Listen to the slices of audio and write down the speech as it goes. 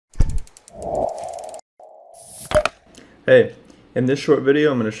Hey, in this short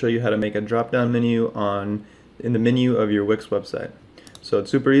video I'm going to show you how to make a drop-down menu in the menu of your Wix website. So it's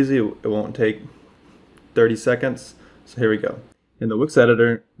super easy, it won't take 30 seconds. So here we go. In the Wix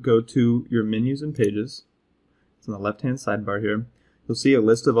editor, go to your menus and pages. It's on the left-hand sidebar here. You'll see a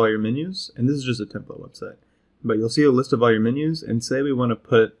list of all your menus, and this is just a template website. But you'll see a list of all your menus, and say we want to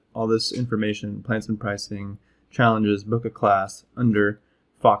put all this information, plans and pricing, challenges, book a class, under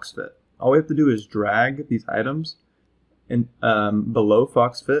FoxFit. All we have to do is drag these items and below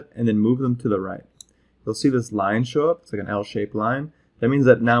FoxFit and then move them to the right. You'll see this line show up. It's like an L-shaped line. That means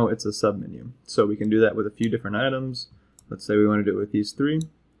that now it's a submenu. So we can do that with a few different items. Let's say we want to do it with these three.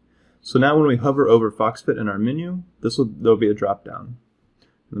 So now when we hover over FoxFit in our menu, there'll be a drop down.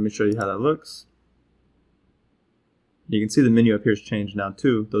 Let me show you how that looks. You can see the menu up here has changed now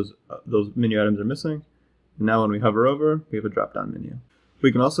too. Those menu items are missing. And now when we hover over, we have a drop down menu.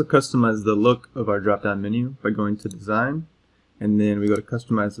 We can also customize the look of our drop-down menu by going to Design, and then we go to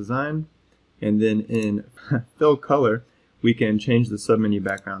Customize Design, and then in Fill Color, we can change the submenu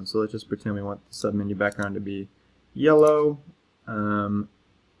background. So let's just pretend we want the submenu background to be yellow, and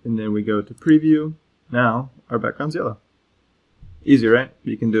then we go to Preview. Now our background's yellow. Easy, right?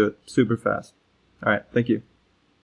 You can do it super fast. All right, thank you.